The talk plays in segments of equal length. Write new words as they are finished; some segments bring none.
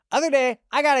Other day,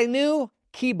 I got a new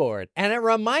keyboard, and it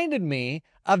reminded me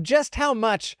of just how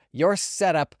much your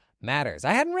setup matters.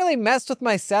 I hadn't really messed with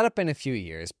my setup in a few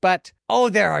years, but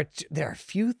there are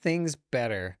few things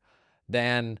better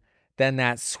than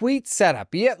that sweet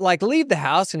setup. You leave the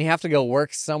house and you have to go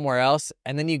work somewhere else,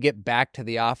 and then you get back to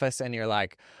the office and you're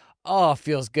like, oh,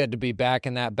 feels good to be back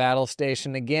in that battle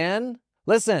station again.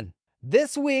 Listen,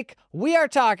 this week we are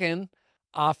talking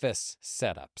office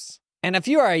setups. And if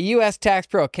you are a U.S. tax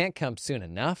pro can't come soon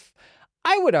enough,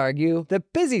 I would argue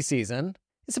that busy season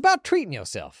is about treating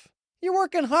yourself. You're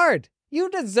working hard. You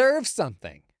deserve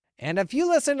something. And if you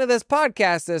listen to this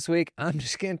podcast this week, I'm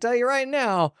just going to tell you right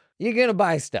now, you're going to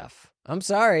buy stuff. I'm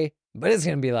sorry, but it's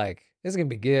going to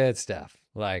be good stuff.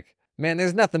 Like, man,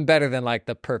 there's nothing better than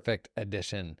the perfect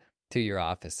addition to your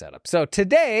office setup. So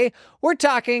today we're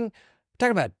talking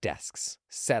about desks,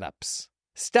 setups,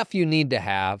 stuff you need to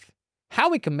have, how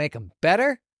we can make them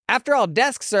better. After all,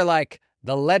 desks are like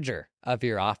the ledger of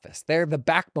your office. They're the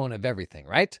backbone of everything,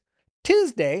 right?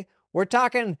 Tuesday, we're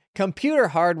talking computer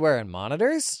hardware and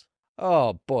monitors.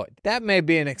 Oh boy, that may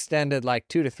be an extended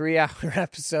 2 to 3 hour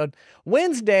episode.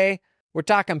 Wednesday, we're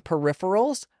talking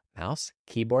peripherals, mouse,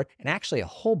 keyboard, and actually a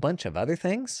whole bunch of other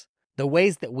things. The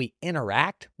ways that we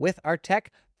interact with our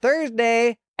tech.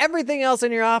 Thursday, everything else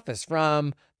in your office,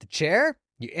 from the chair,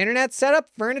 your internet setup,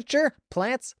 furniture,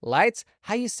 plants, lights,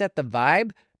 how you set the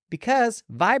vibe, because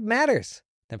vibe matters.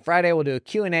 Then Friday, we'll do a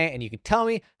Q&A, and you can tell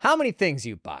me how many things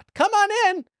you bought. Come on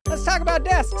in. Let's talk about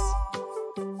desks.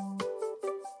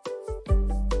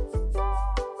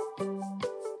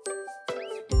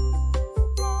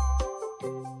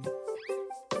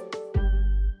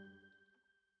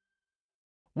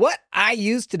 What I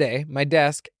use today, my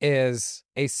desk, is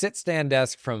a sit-stand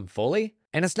desk from Fully,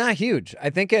 and it's not huge. I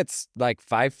think it's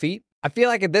 5 feet. I feel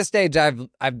like at this stage,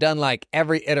 I've done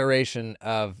every iteration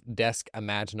of desk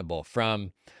imaginable,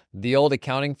 from the old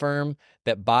accounting firm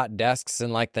that bought desks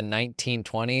in the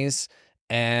 1920s,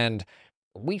 and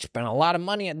we spent a lot of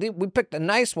money. We picked the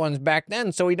nice ones back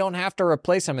then, so we don't have to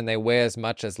replace them, and they weigh as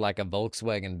much as a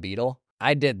Volkswagen Beetle.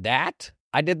 I did that.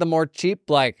 I did the more cheap,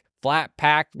 flat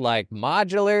packed,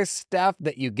 modular stuff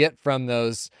that you get from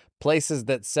those places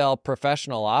that sell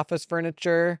professional office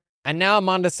furniture. And now I'm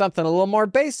onto something a little more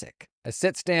basic. A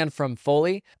sit stand from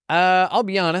Fully. I'll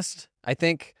be honest, I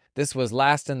think this was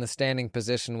last in the standing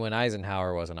position when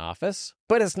Eisenhower was in office,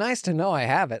 but it's nice to know I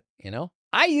have it,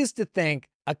 I used to think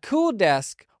a cool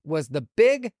desk was the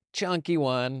big, chunky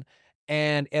one,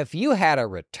 and if you had a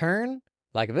return,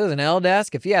 if it was an L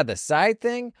desk, if you had the side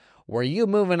thing, were you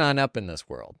moving on up in this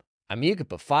world? I mean, you could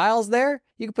put files there,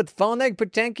 you could put the phone there, you could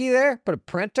put 10 key there, put a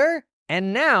printer,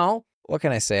 and now, what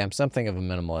can I say? I'm something of a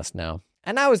minimalist now.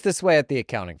 And I was this way at the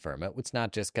accounting firm. It's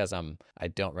not just because I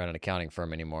don't run an accounting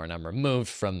firm anymore and I'm removed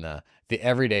from the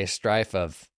everyday strife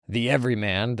of the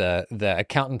everyman, the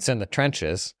accountants in the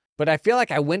trenches. But I feel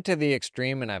like I went to the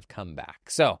extreme and I've come back.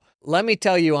 So let me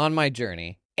tell you on my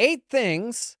journey, 8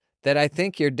 things that I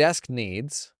think your desk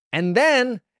needs, and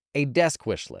then a desk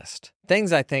wish list.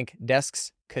 Things I think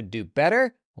desks could do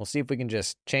better. We'll see if we can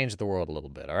just change the world a little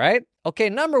bit, all right? Okay,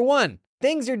 number 1,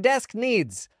 things your desk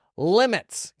needs.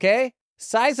 Limits, okay?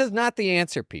 Size is not the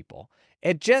answer, people.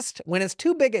 When it's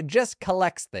too big, it just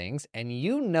collects things, and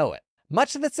you know it.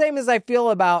 Much the same as I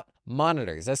feel about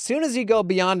monitors. As soon as you go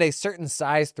beyond a certain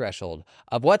size threshold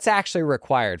of what's actually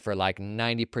required for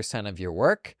 90% of your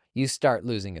work, you start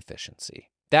losing efficiency.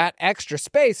 That extra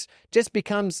space just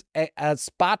becomes a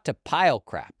spot to pile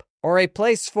crap, or a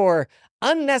place for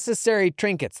unnecessary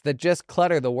trinkets that just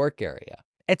clutter the work area.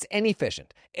 It's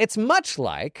inefficient. It's much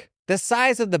like the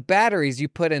size of the batteries you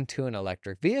put into an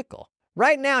electric vehicle.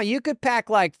 Right now, you could pack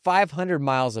 500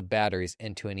 miles of batteries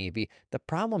into an EV. The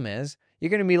problem is you're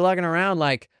going to be lugging around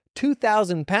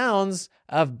 2,000 pounds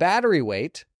of battery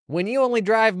weight when you only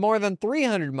drive more than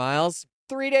 300 miles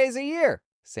 3 days a year.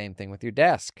 Same thing with your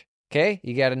desk. Okay,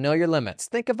 you got to know your limits.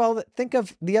 Think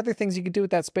of the other things you could do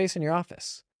with that space in your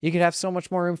office. You could have so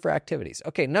much more room for activities.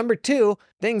 Okay, number 2,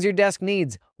 things your desk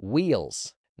needs: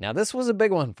 wheels. Now, this was a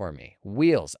big one for me.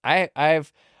 Wheels.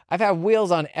 I've had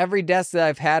wheels on every desk that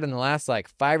I've had in the last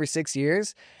 5 or 6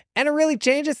 years, and it really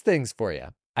changes things for you.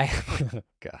 I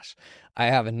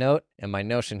have a note in my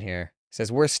Notion here. It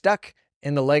says, we're stuck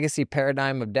in the legacy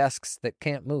paradigm of desks that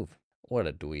can't move. What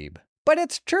a dweeb. But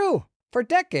it's true. For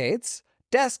decades,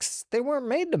 desks, they weren't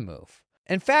made to move.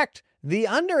 In fact, the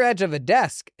under edge of a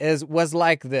desk was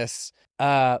like this,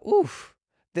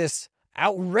 this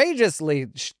outrageously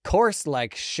coarse,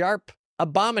 sharp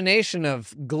abomination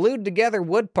of glued together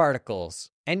wood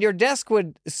particles. And your desk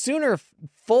would sooner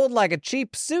fold like a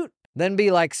cheap suit than be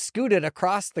scooted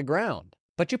across the ground.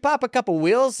 But you pop a couple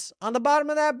wheels on the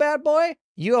bottom of that bad boy,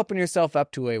 you open yourself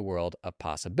up to a world of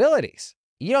possibilities.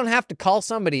 You don't have to call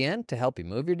somebody in to help you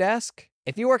move your desk.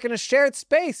 If you work in a shared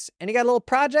space and you got a little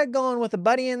project going with a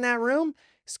buddy in that room,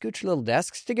 scooch your little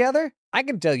desks together. I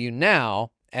can tell you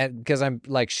now, because I'm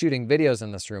like shooting videos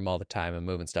in this room all the time and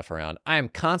moving stuff around, I am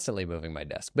constantly moving my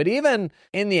desk. But even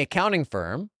in the accounting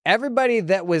firm, everybody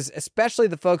that was, especially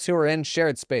the folks who were in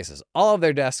shared spaces, all of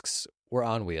their desks were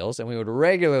on wheels, and we would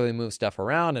regularly move stuff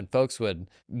around, and folks would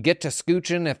get to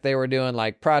scooching if they were doing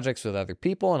like projects with other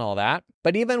people and all that.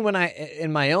 But even when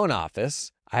in my own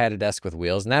office, I had a desk with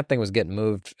wheels, and that thing was getting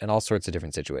moved in all sorts of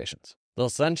different situations. A little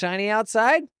sunshiny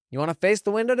outside? You want to face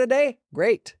the window today?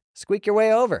 Great. Squeak your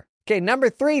way over. Okay, number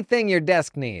 3 thing your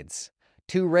desk needs: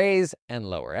 to raise and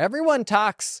lower. Everyone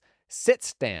talks sit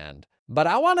stand, but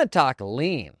I want to talk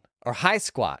lean or high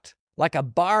squat, like a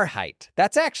bar height.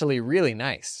 That's actually really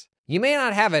nice. You may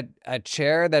not have a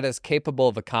chair that is capable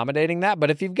of accommodating that, but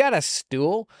if you've got a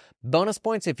stool, bonus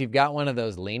points if you've got one of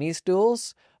those leany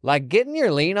stools, like getting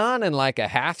your lean on in like a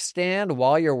half stand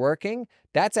while you're working,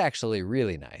 that's actually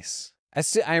really nice.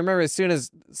 I remember as soon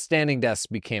as standing desks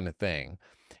became a thing,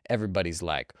 everybody's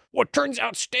like, well, it turns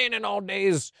out standing all day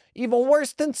is even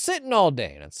worse than sitting all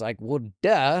day. And it's like, well,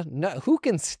 duh, no, who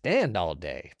can stand all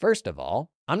day? First of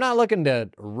all, I'm not looking to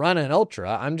run an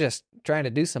ultra. I'm just trying to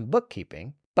do some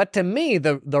bookkeeping. But to me,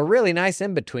 the really nice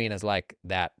in-between is like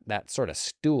that sort of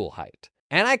stool height.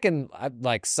 And I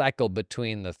like cycle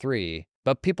between the 3,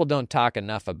 but people don't talk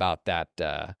enough about that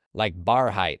like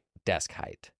bar height, desk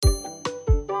height.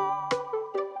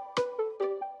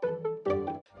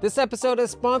 This episode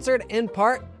is sponsored in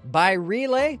part by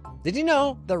Relay. Did you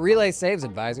know that Relay saves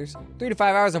advisors 3 to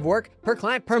 5 hours of work per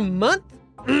client per month?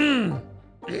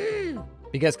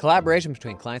 Because collaboration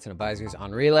between clients and advisors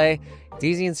on Relay is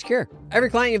easy and secure. Every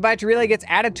client you invite to Relay gets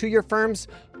added to your firm's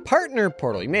partner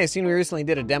portal. You may have seen we recently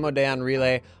did a demo day on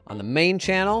Relay on the main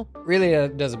channel. Relay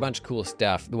does a bunch of cool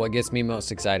stuff. What gets me most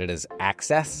excited is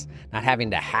access, not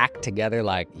having to hack together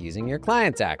like using your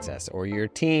client's access or your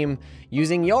team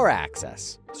using your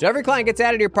access. So every client gets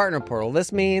added to your partner portal.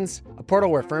 This means a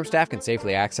portal where firm staff can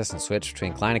safely access and switch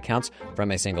between client accounts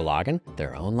from a single login,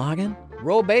 their own login,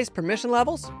 role-based permission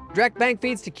levels, direct bank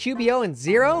feeds to QBO and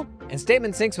Xero, and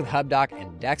statement syncs with HubDoc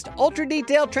and Dext,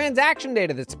 ultra-detailed transaction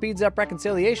data that speeds up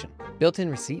reconciliation,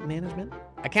 built-in receipt management,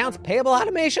 accounts payable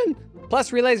automation,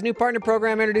 plus Relay's new partner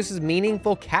program introduces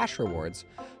meaningful cash rewards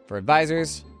for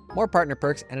advisors, more partner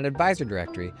perks, and an advisor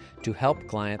directory to help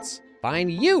clients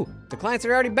find you, the clients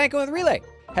that are already banking with Relay.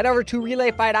 Head over to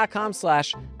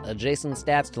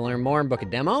relayfi.com/adjacentstats to learn more and book a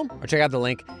demo, or check out the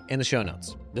link in the show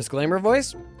notes. Disclaimer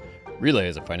voice: Relay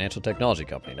is a financial technology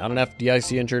company, not an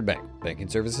FDIC-insured bank. Banking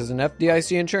services and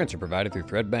FDIC insurance are provided through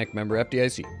Thread Bank, member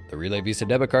FDIC. The Relay Visa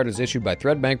debit card is issued by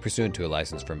Thread Bank pursuant to a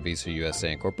license from Visa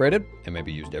USA Incorporated and may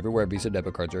be used everywhere Visa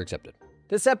debit cards are accepted.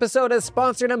 This episode is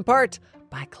sponsored in part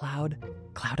by Cloud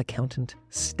Accountant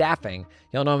Staffing.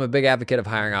 Y'all know I'm a big advocate of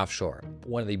hiring offshore.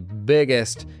 One of the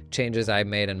biggest changes I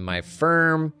made in my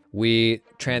firm, we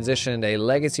transitioned a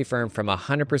legacy firm from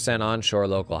 100% onshore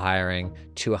local hiring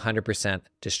to 100%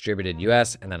 distributed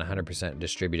US and then 100%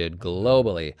 distributed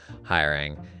globally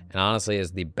hiring. And honestly,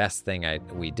 is the best thing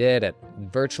we did. It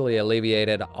virtually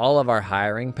alleviated all of our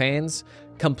hiring pains,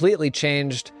 completely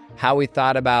changed how we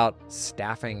thought about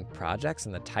staffing projects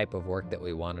and the type of work that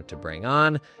we wanted to bring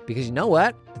on. Because you know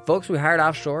what? The folks we hired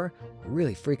offshore were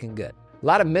really freaking good. A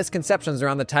lot of misconceptions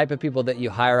around the type of people that you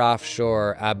hire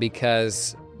offshore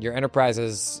because your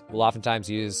enterprises will oftentimes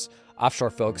use offshore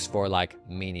folks for like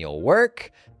menial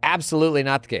work. Absolutely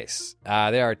not the case.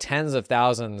 There are tens of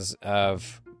thousands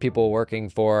of people working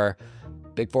for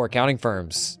Big Four accounting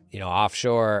firms,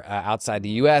 offshore, outside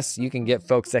the US. You can get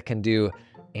folks that can do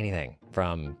anything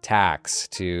from tax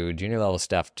to junior level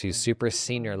stuff to super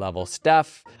senior level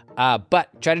stuff. But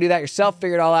try to do that yourself,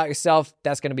 figure it all out yourself.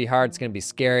 That's going to be hard. It's going to be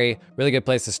scary. Really good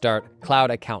place to start. Cloud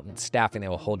Accountant Staffing. They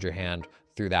will hold your hand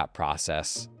through that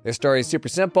process. Their story is super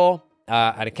simple.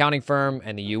 An accounting firm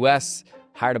in the US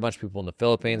hired a bunch of people in the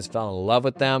Philippines, fell in love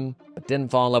with them, but didn't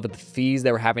fall in love with the fees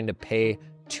they were having to pay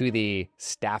to the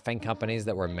staffing companies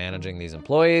that were managing these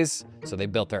employees. So they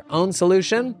built their own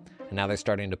solution, and now they're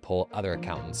starting to pull other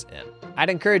accountants in. I'd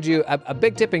encourage you, a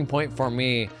big tipping point for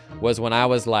me was when I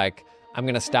was like, I'm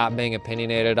gonna stop being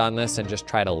opinionated on this and just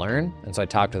try to learn. And so I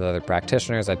talked with other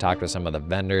practitioners, I talked with some of the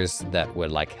vendors that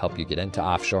would like help you get into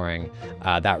offshoring.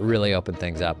 That really opened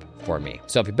things up for me.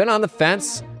 So if you've been on the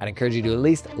fence, I'd encourage you to at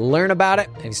least learn about it.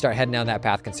 And if you start heading down that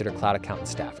path, consider Cloud Accountant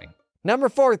Staffing. Number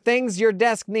 4, things your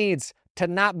desk needs to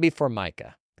not be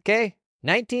Formica, okay?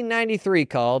 1993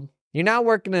 called. You're not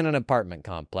working in an apartment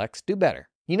complex. Do better.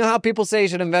 You know how people say you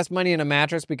should invest money in a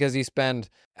mattress because you spend,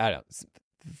 I don't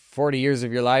know, 40 years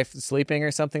of your life sleeping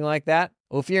or something like that?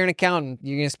 Well, if you're an accountant,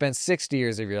 you're going to spend 60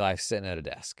 years of your life sitting at a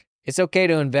desk. It's okay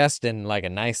to invest in like a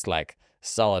nice, like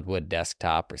solid wood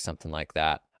desktop or something like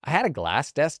that. I had a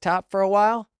glass desktop for a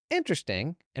while.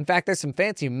 Interesting. In fact, there's some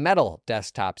fancy metal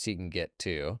desktops you can get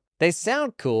too. They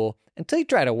sound cool until you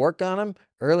try to work on them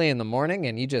early in the morning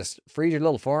and you just freeze your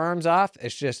little forearms off.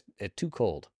 It's too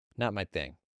cold. Not my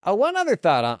thing. Oh, one other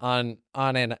thought on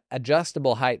an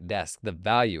adjustable height desk, the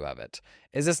value of it,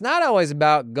 is it's not always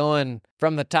about going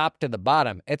from the top to the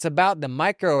bottom. It's about the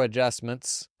micro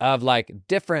adjustments of like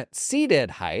different seated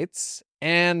heights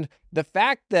and the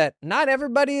fact that not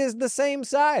everybody is the same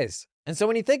size. And so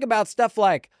when you think about stuff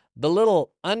like the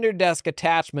little under-desk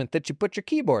attachment that you put your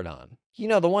keyboard on, you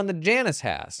know, the one that Janice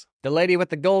has, the lady with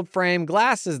the gold frame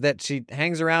glasses that she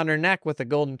hangs around her neck with a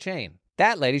golden chain.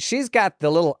 That lady, she's got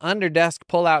the little under-desk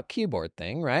pull-out keyboard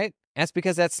thing, right? That's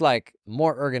because that's like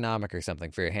more ergonomic or something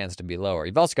for your hands to be lower.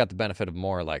 You've also got the benefit of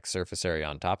more like surface area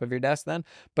on top of your desk then.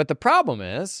 But the problem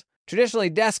is, traditionally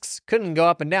desks couldn't go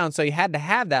up and down, so you had to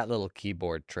have that little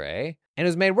keyboard tray. And it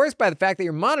was made worse by the fact that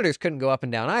your monitors couldn't go up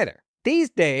and down either.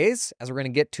 These days, as we're going to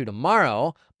get to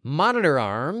tomorrow, monitor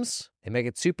arms, they make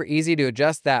it super easy to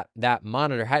adjust that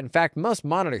monitor height. In fact, most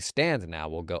monitor stands now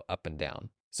will go up and down.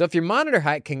 So if your monitor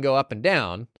height can go up and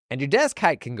down, and your desk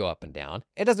height can go up and down,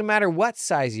 it doesn't matter what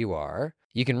size you are,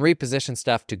 you can reposition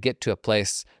stuff to get to a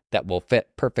place that will fit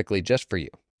perfectly just for you.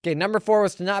 Okay, number 4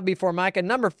 was to not be Formica.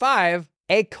 Number 5,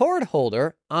 a cord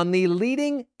holder on the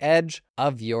leading edge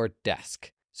of your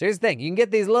desk. So here's the thing, you can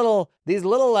get these little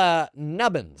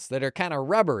nubbins that are kind of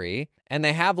rubbery, and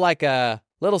they have like a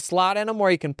little slot in them where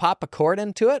you can pop a cord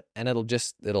into it, and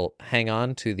it'll hang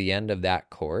on to the end of that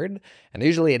cord. And they're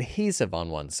usually adhesive on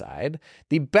one side.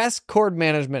 The best cord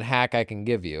management hack I can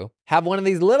give you, have one of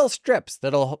these little strips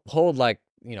that'll hold like,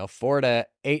 4 to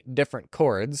 8 different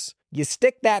cords. You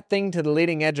stick that thing to the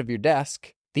leading edge of your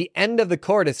desk. The end of the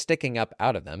cord is sticking up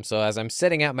out of them. So as I'm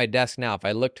sitting at my desk now, if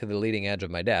I look to the leading edge of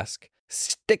my desk,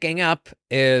 sticking up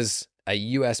is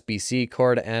a USB-C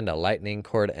cord end, a lightning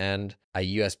cord end, a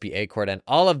USB-A cord end,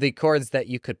 all of the cords that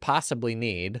you could possibly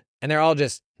need. And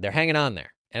they're hanging on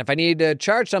there. And if I need to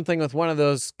charge something with one of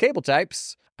those cable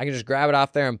types, I can just grab it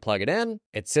off there and plug it in.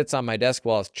 It sits on my desk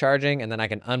while it's charging, and then I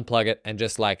can unplug it and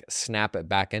just like snap it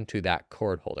back into that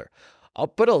cord holder. I'll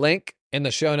put a link in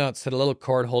the show notes to the little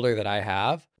cord holder that I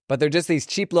have, but they're just these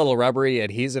cheap little rubbery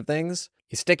adhesive things.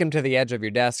 You stick them to the edge of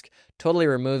your desk, totally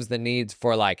removes the needs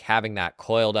for like having that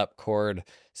coiled up cord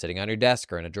sitting on your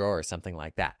desk or in a drawer or something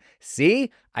like that.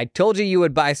 See, I told you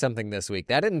would buy something this week.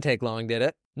 That didn't take long, did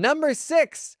it? Number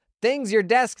 6, things your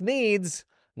desk needs,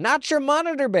 not your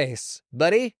monitor base,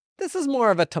 buddy. This is more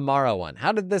of a tomorrow one.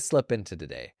 How did this slip into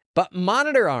today? But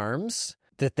monitor arms,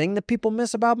 the thing that people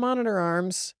miss about monitor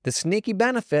arms, the sneaky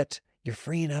benefit, you're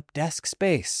freeing up desk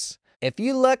space. If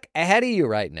you look ahead of you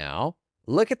right now,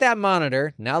 look at that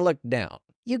monitor, now look down.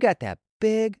 You got that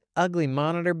big, ugly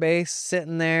monitor base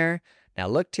sitting there. Now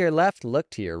look to your left, look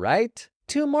to your right.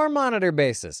 2 more monitor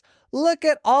bases. Look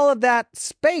at all of that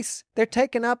space they're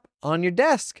taking up on your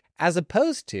desk, as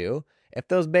opposed to if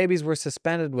those babies were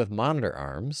suspended with monitor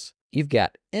arms. You've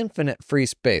got infinite free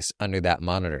space under that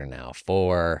monitor now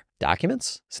for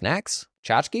documents, snacks,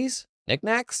 tchotchkes,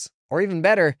 knickknacks, or even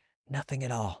better, nothing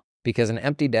at all. Because an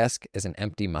empty desk is an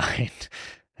empty mind.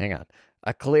 Hang on.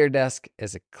 A clear desk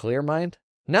is a clear mind.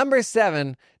 Number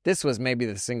 7, this was maybe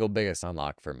the single biggest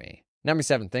unlock for me. Number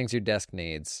 7, things your desk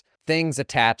needs. Things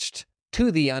attached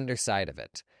to the underside of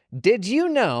it. Did you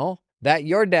know that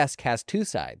your desk has 2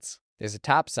 sides? There's a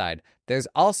top side. There's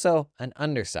also an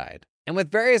underside. And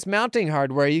with various mounting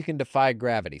hardware, you can defy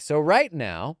gravity. So right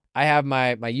now, I have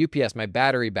my UPS, my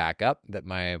battery backup that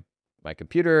my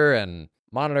computer and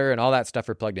monitor and all that stuff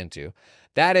are plugged into.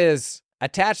 That is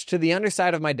attached to the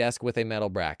underside of my desk with a metal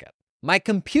bracket. My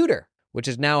computer, which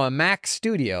is now a Mac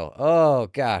Studio. Oh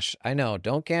gosh, I know,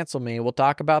 don't cancel me. We'll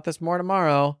talk about this more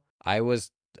tomorrow. I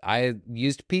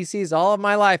used PCs all of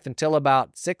my life until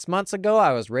about 6 months ago.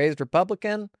 I was raised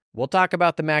Republican. We'll talk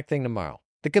about the Mac thing tomorrow.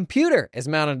 The computer is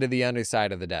mounted to the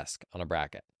underside of the desk on a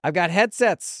bracket. I've got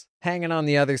headsets hanging on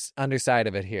the other underside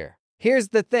of it here. Here's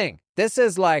the thing. This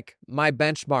is like my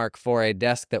benchmark for a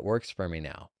desk that works for me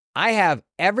now. I have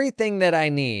everything that I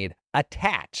need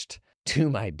attached to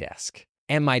my desk,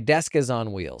 and my desk is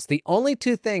on wheels. The only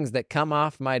 2 things that come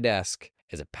off my desk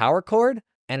is a power cord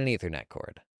and an Ethernet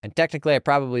cord. And technically, I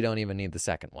probably don't even need the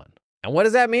second one. And what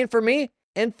does that mean for me?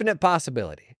 Infinite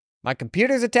possibility. My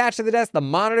computer's attached to the desk. The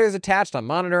monitor is attached on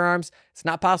monitor arms. It's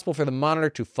not possible for the monitor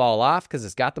to fall off because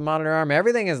it's got the monitor arm.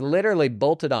 Everything is literally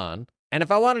bolted on. And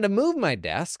if I wanted to move my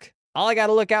desk, all I got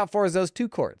to look out for is those 2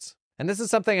 cords. And this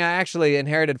is something I actually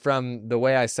inherited from the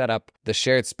way I set up the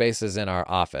shared spaces in our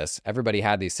office. Everybody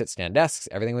had these sit-stand desks.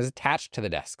 Everything was attached to the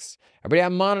desks. Everybody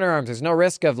had monitor arms. There's no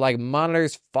risk of like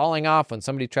monitors falling off when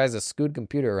somebody tries to scoot a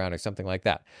computer around or something like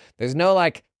that. There's no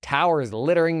like towers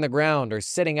littering the ground or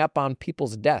sitting up on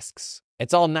people's desks.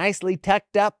 It's all nicely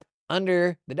tucked up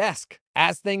under the desk,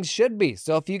 as things should be.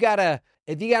 So if you gotta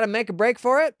make a break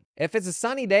for it, if it's a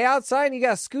sunny day outside and you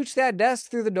gotta scooch that desk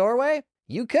through the doorway,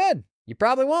 you could. You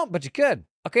probably won't, but you could.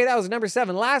 Okay, that was number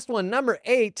 7. Last one, number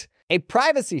 8, a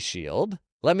privacy shield.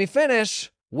 Let me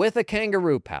finish with a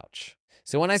kangaroo pouch.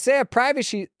 So when I say a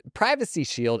privacy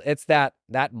shield, it's that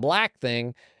black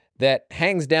thing that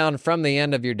hangs down from the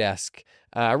end of your desk.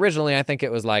 Originally, I think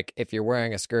it was like if you're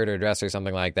wearing a skirt or dress or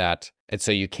something like that, it's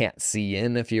so you can't see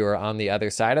in if you are on the other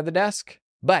side of the desk.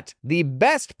 But the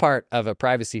best part of a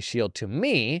privacy shield to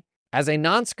me, as a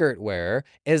non-skirt wearer,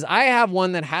 is I have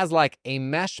one that has like a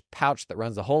mesh pouch that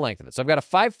runs the whole length of it. So I've got a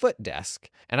 5-foot desk,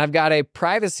 and I've got a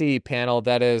privacy panel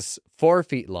that is 4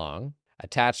 feet long,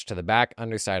 attached to the back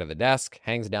underside of the desk,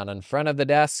 hangs down in front of the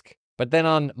desk. But then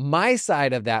on my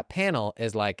side of that panel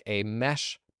is like a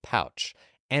mesh pouch.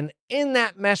 And in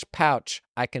that mesh pouch,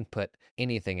 I can put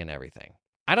anything and everything.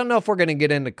 I don't know if we're going to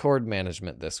get into cord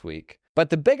management this week, but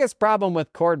the biggest problem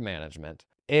with cord management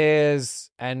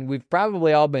is, and we've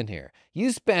probably all been here,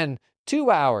 you spend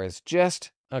 2 hours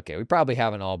we probably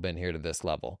haven't all been here to this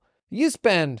level. You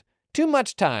spend too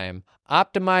much time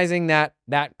optimizing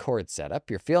that cord setup.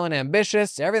 You're feeling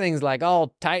ambitious. Everything's like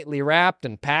all tightly wrapped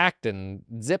and packed and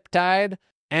zip tied.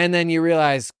 And then you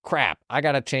realize, crap, I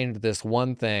got to change this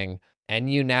one thing.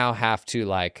 And you now have to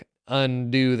like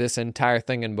undo this entire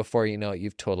thing. And before you know it,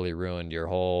 you've totally ruined your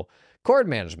whole cord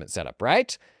management setup,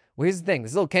 right? Well, here's the thing.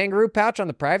 This little kangaroo pouch on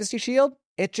the privacy shield,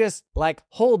 it just like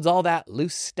holds all that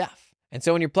loose stuff. And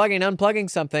so when you're plugging and unplugging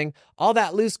something, all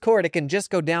that loose cord, it can just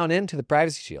go down into the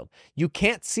privacy shield. You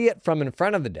can't see it from in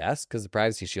front of the desk because the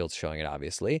privacy shield's showing it,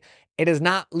 obviously. It is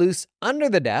not loose under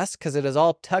the desk because it is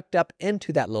all tucked up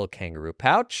into that little kangaroo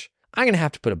pouch. I'm going to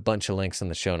have to put a bunch of links in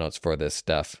the show notes for this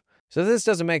stuff. So if this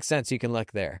doesn't make sense, you can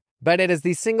look there. But it is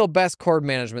the single best cord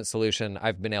management solution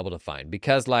I've been able to find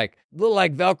because like little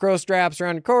like Velcro straps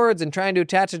around cords and trying to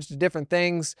attach it to different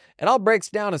things, it all breaks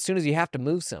down as soon as you have to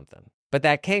move something. But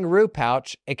that kangaroo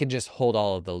pouch, it can just hold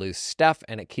all of the loose stuff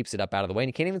and it keeps it up out of the way and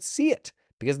you can't even see it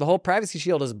because the whole privacy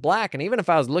shield is black. And even if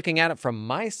I was looking at it from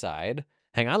my side,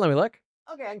 hang on, let me look.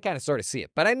 Okay, I can kind of sort of see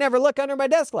it, but I never look under my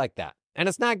desk like that. And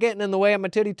it's not getting in the way of my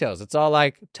titty toes. It's all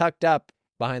like tucked up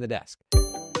behind the desk.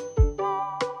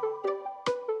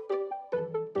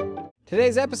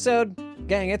 Today's episode,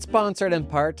 gang, it's sponsored in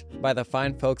part by the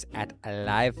fine folks at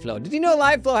LiveFlow. Did you know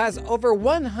LiveFlow has over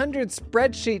 100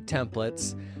 spreadsheet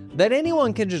templates that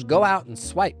anyone can just go out and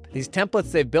swipe? These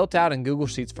templates they've built out in Google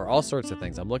Sheets for all sorts of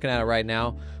things. I'm looking at it right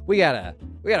now. We got a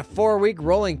 4-week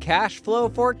rolling cash flow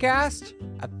forecast,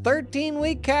 a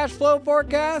 13-week cash flow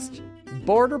forecast,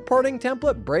 board reporting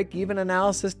template, break-even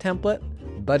analysis template,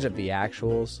 budget the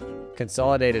actuals,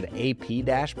 consolidated AP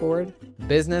dashboard,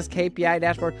 business KPI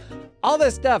dashboard. All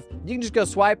this stuff, you can just go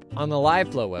swipe on the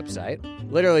LiveFlow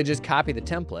website, literally just copy the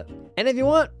template. And if you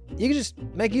want, you can just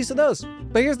make use of those.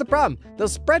 But here's the problem.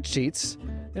 Those spreadsheets,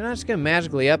 they're not just going to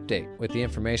magically update with the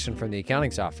information from the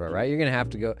accounting software, right? You're going to have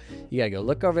to go, you got to go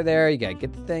look over there. You got to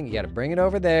get the thing. You got to bring it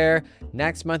over there.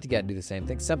 Next month, you got to do the same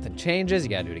thing. Something changes. You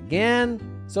got to do it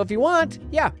again. So if you want,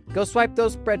 go swipe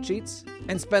those spreadsheets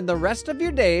and spend the rest of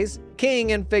your days keying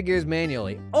in figures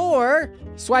manually. Or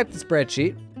swipe the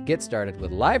spreadsheet, get started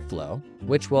with LiveFlow,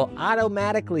 which will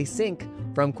automatically sync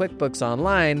from QuickBooks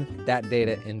Online that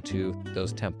data into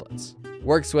those templates.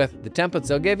 Works with the templates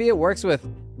they'll give you, works with,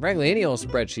 frankly, any old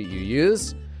spreadsheet you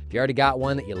use. If you already got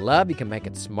one that you love, you can make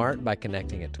it smart by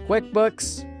connecting it to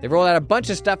QuickBooks. They've rolled out a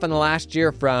bunch of stuff in the last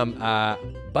year from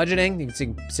budgeting. You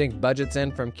can sync budgets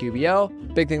in from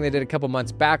QBO. Big thing they did a couple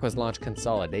months back was launch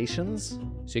consolidations.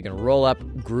 So you can roll up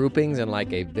groupings in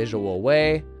like a visual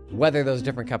way, whether those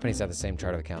different companies have the same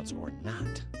chart of accounts or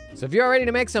not. So if you're ready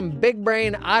to make some big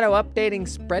brain auto-updating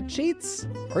spreadsheets,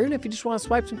 or even if you just want to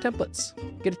swipe some templates,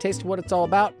 get a taste of what it's all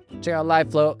about, check out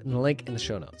LiveFlow and the link in the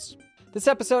show notes. This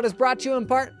episode is brought to you in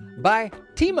part by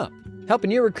TeamUp,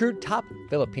 helping you recruit top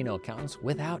Filipino accountants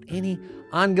without any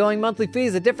ongoing monthly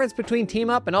fees. The difference between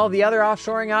TeamUp and all the other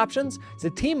offshoring options is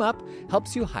that TeamUp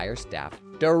helps you hire staff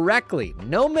directly.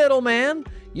 No middleman.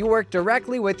 You work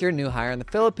directly with your new hire in the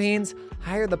Philippines.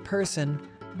 Hire the person,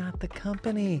 not the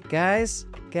company. Guys,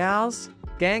 gals,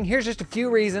 gang, here's just a few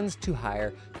reasons to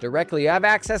hire directly. You have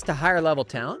access to higher level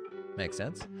talent. Makes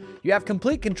sense. You have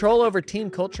complete control over team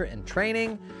culture and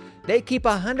training. They keep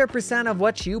 100% of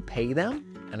what you pay them,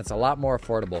 and it's a lot more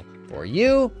affordable for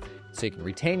you, so you can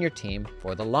retain your team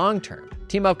for the long term.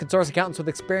 TeamUp can source accountants with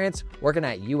experience working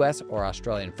at US or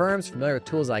Australian firms, familiar with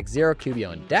tools like Xero,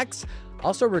 QBO, and Dex.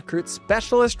 Also recruit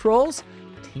specialist roles,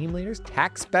 team leaders,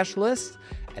 tax specialists,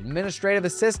 administrative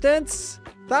assistants.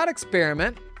 Thought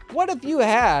experiment. What if you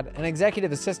had an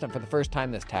executive assistant for the first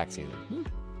time this tax season?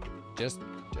 Just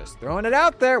throwing it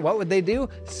out there. What would they do?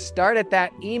 Start at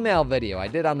that email video I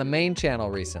did on the main channel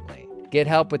recently. Get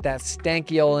help with that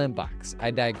stanky old inbox.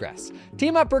 I digress.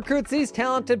 TeamUp recruits these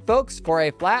talented folks for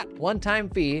a flat one-time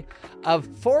fee of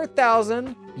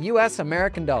 $4,000 US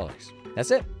American dollars.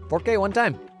 That's it, $4K one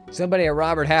time. Somebody at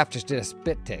Robert Half just did a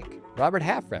spit take. Robert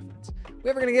Half reference. We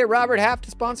ever gonna get Robert Half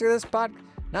to sponsor this pod?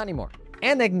 Not anymore.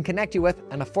 And they can connect you with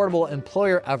an affordable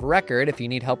employer of record if you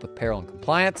need help with payroll and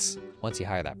compliance once you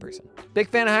hire that person. Big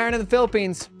fan of hiring in the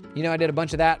Philippines. You know I did a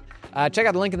bunch of that. Check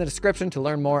out the link in the description to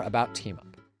learn more about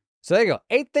TeamUp. So there you go,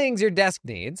 8 things your desk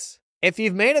needs. If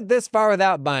you've made it this far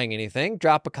without buying anything,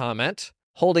 drop a comment,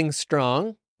 holding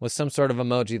strong with some sort of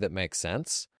emoji that makes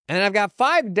sense. And then I've got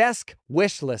 5 desk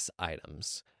wish list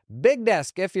items. Big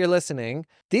Desk, if you're listening,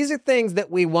 these are things that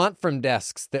we want from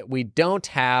desks that we don't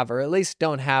have, or at least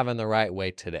don't have in the right way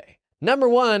today. Number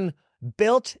 1,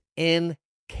 built-in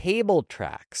cable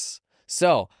tracks.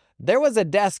 So there was a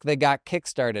desk that got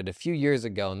kickstarted a few years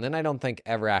ago, and then I don't think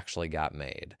ever actually got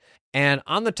made. And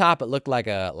on the top, it looked like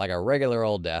a regular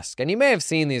old desk. And you may have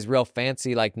seen these real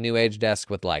fancy, like new age desks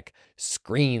with like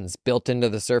screens built into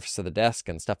the surface of the desk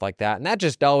and stuff like that. And that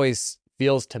just always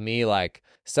feels to me like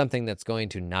something that's going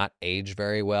to not age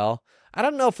very well. I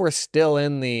don't know if we're still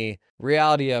in the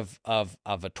reality of a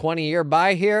 20-year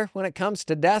buy here when it comes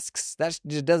to desks. That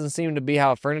just doesn't seem to be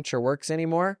how furniture works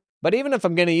anymore. But even if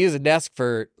I'm going to use a desk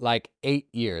for like 8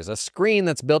 years, a screen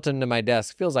that's built into my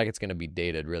desk feels like it's going to be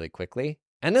dated really quickly.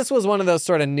 And this was one of those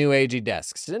sort of new agey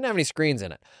desks. It didn't have any screens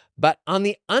in it. But on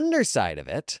the underside of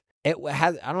it, it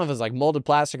had, I don't know if it was like molded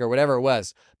plastic or whatever it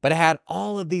was, but it had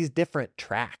all of these different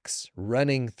tracks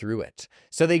running through it.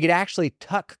 So they could actually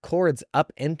tuck cords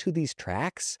up into these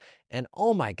tracks. And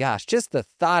oh my gosh, just the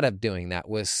thought of doing that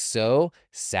was so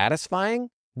satisfying.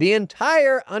 The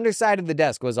entire underside of the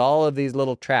desk was all of these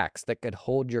little tracks that could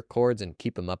hold your cords and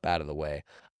keep them up out of the way.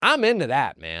 I'm into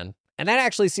that, man. And that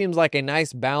actually seems like a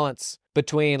nice balance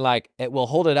between like it will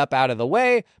hold it up out of the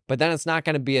way, but then it's not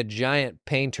going to be a giant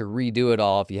pain to redo it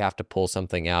all if you have to pull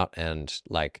something out and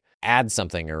like add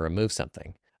something or remove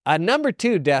something. Number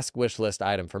 2 desk wish list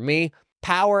item for me,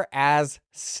 power as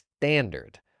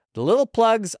standard. The little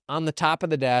plugs on the top of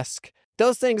the desk,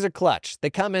 those things are clutch.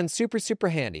 They come in super, super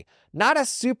handy. Not a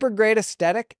super great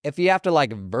aesthetic if you have to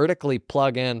like vertically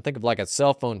plug in, think of like a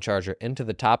cell phone charger into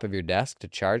the top of your desk to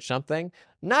charge something.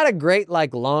 Not a great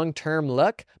like long-term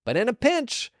look, but in a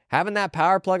pinch, having that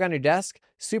power plug on your desk,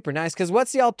 super nice. Because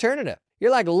what's the alternative?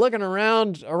 You're like looking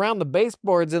around the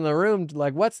baseboards in the room,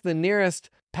 like what's the nearest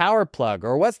power plug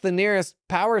or what's the nearest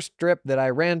power strip that I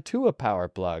ran to a power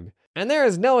plug? And there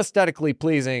is no aesthetically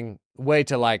pleasing way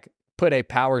to like put a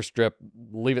power strip,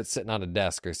 leave it sitting on a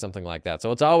desk or something like that.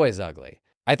 So it's always ugly.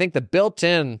 I think the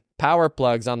built-in power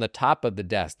plugs on the top of the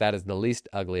desk, that is the least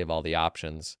ugly of all the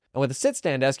options. And with a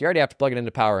sit-stand desk, you already have to plug it into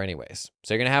power anyways.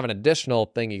 So you're going to have an additional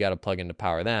thing you got to plug into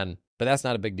power then, but that's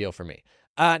not a big deal for me.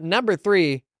 Number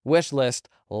 3, wish list,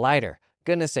 lighter.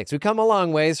 Goodness sakes, we come a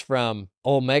long ways from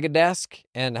old Mega Desk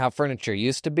and how furniture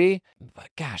used to be, but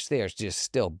gosh, they are just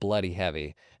still bloody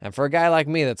heavy. And for a guy like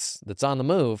me that's on the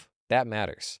move, that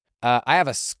matters. I have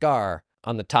a scar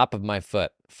on the top of my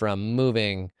foot from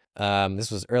moving,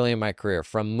 this was early in my career,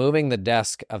 from moving the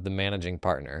desk of the managing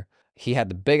partner. He had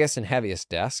the biggest and heaviest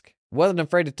desk. Wasn't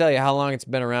afraid to tell you how long it's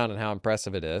been around and how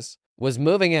impressive it is. Was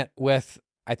moving it with,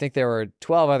 I think there were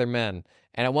 12 other men.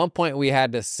 And at one point we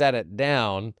had to set it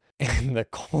down and the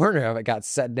corner of it got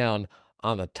set down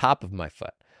on the top of my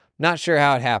foot. Not sure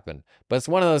how it happened, but it's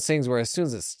one of those things where as soon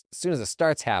as it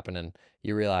starts happening,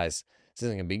 you realize this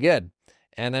isn't going to be good.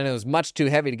 And then it was much too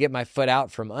heavy to get my foot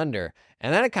out from under.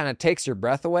 And then it kind of takes your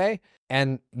breath away.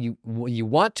 And you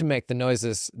want to make the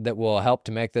noises that will help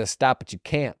to make this stop, but you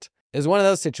can't. It was one of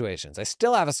those situations. I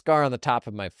still have a scar on the top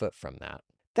of my foot from that.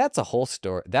 That's a whole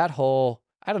story.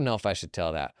 I don't know if I should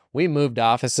tell that. We moved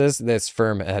offices. This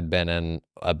firm had been in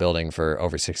a building for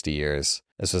over 60 years.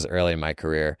 This was early in my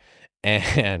career.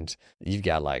 And you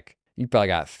probably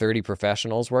got 30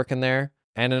 professionals working there.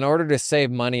 And in order to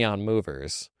save money on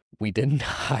movers, we didn't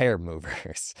hire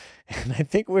movers. And I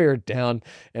think we were down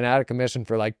and out of commission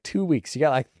for like 2 weeks. You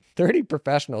got like 30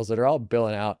 professionals that are all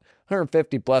billing out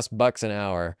 150 plus bucks an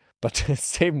hour, but to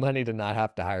save money to not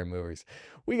have to hire movers,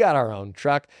 we got our own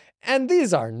truck. And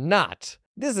these are not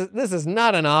This is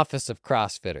not an office of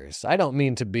CrossFitters. I don't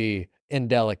mean to be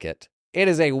indelicate. It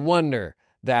is a wonder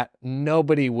that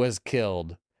nobody was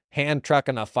killed hand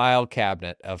trucking a file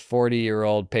cabinet of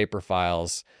 40-year-old paper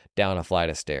files down a flight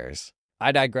of stairs.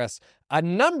 I digress.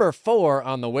 Number 4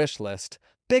 on the wish list,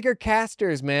 bigger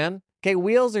casters, man. Okay,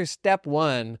 wheels are step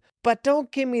 1, but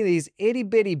don't give me these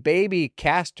itty-bitty baby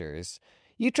casters.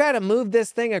 You try to move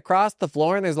this thing across the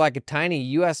floor and there's like a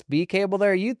tiny USB cable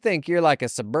there, you'd think you're like a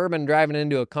Suburban driving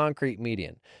into a concrete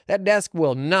median. That desk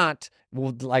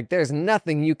there's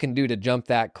nothing you can do to jump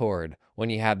that cord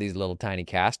when you have these little tiny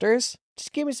casters.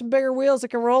 Just give me some bigger wheels that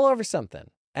can roll over something.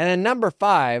 And then number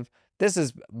 5, this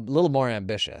is a little more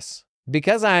ambitious.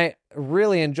 Because I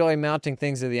really enjoy mounting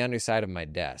things to the underside of my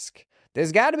desk,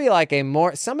 there's got to be like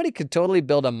somebody could totally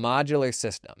build a modular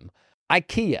system.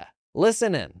 IKEA,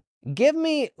 listen in. Give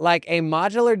me like a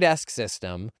modular desk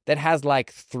system that has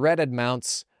like threaded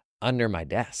mounts under my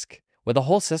desk with a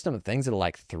whole system of things that'll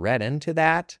like thread into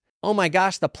that. Oh my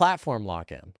gosh, the platform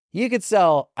lock-in. You could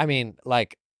sell,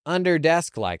 like under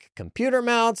desk, like computer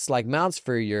mounts, like mounts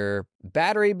for your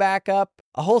battery backup,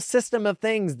 a whole system of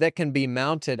things that can be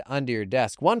mounted under your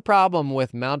desk. One problem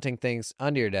with mounting things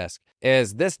under your desk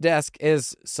is this desk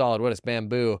is solid wood, it's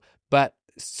bamboo, but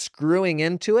screwing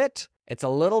into it, it's a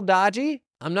little dodgy.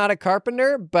 I'm not a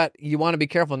carpenter, but you want to be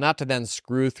careful not to then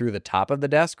screw through the top of the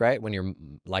desk, right? When you're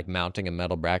like mounting a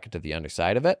metal bracket to the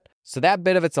underside of it. So that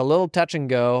bit of it's a little touch and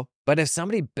go. But if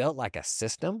somebody built like a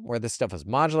system where this stuff was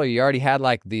modular, you already had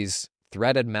like these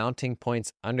threaded mounting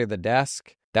points under the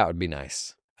desk, that would be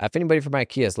nice. If anybody from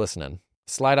IKEA is listening,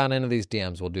 slide on into these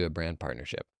DMs. We'll do a brand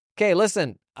partnership. Okay,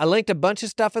 listen, I linked a bunch of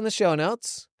stuff in the show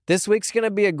notes. This week's going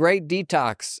to be a great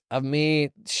detox of me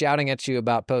shouting at you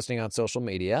about posting on social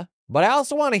media. But I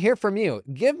also want to hear from you.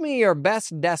 Give me your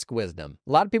best desk wisdom.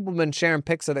 A lot of people have been sharing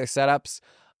pics of their setups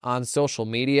on social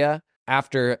media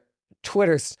after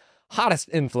Twitter's hottest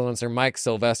influencer, Mike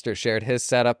Sylvester, shared his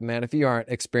setup. Man, if you aren't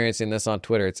experiencing this on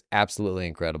Twitter, it's absolutely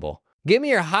incredible. Give me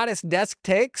your hottest desk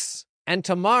takes. And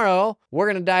tomorrow, we're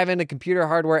going to dive into computer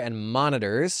hardware and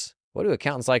monitors. What do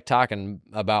accountants like talking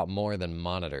about more than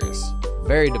monitors?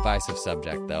 Very divisive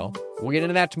subject, though. We'll get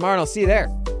into that tomorrow, and I'll see you there.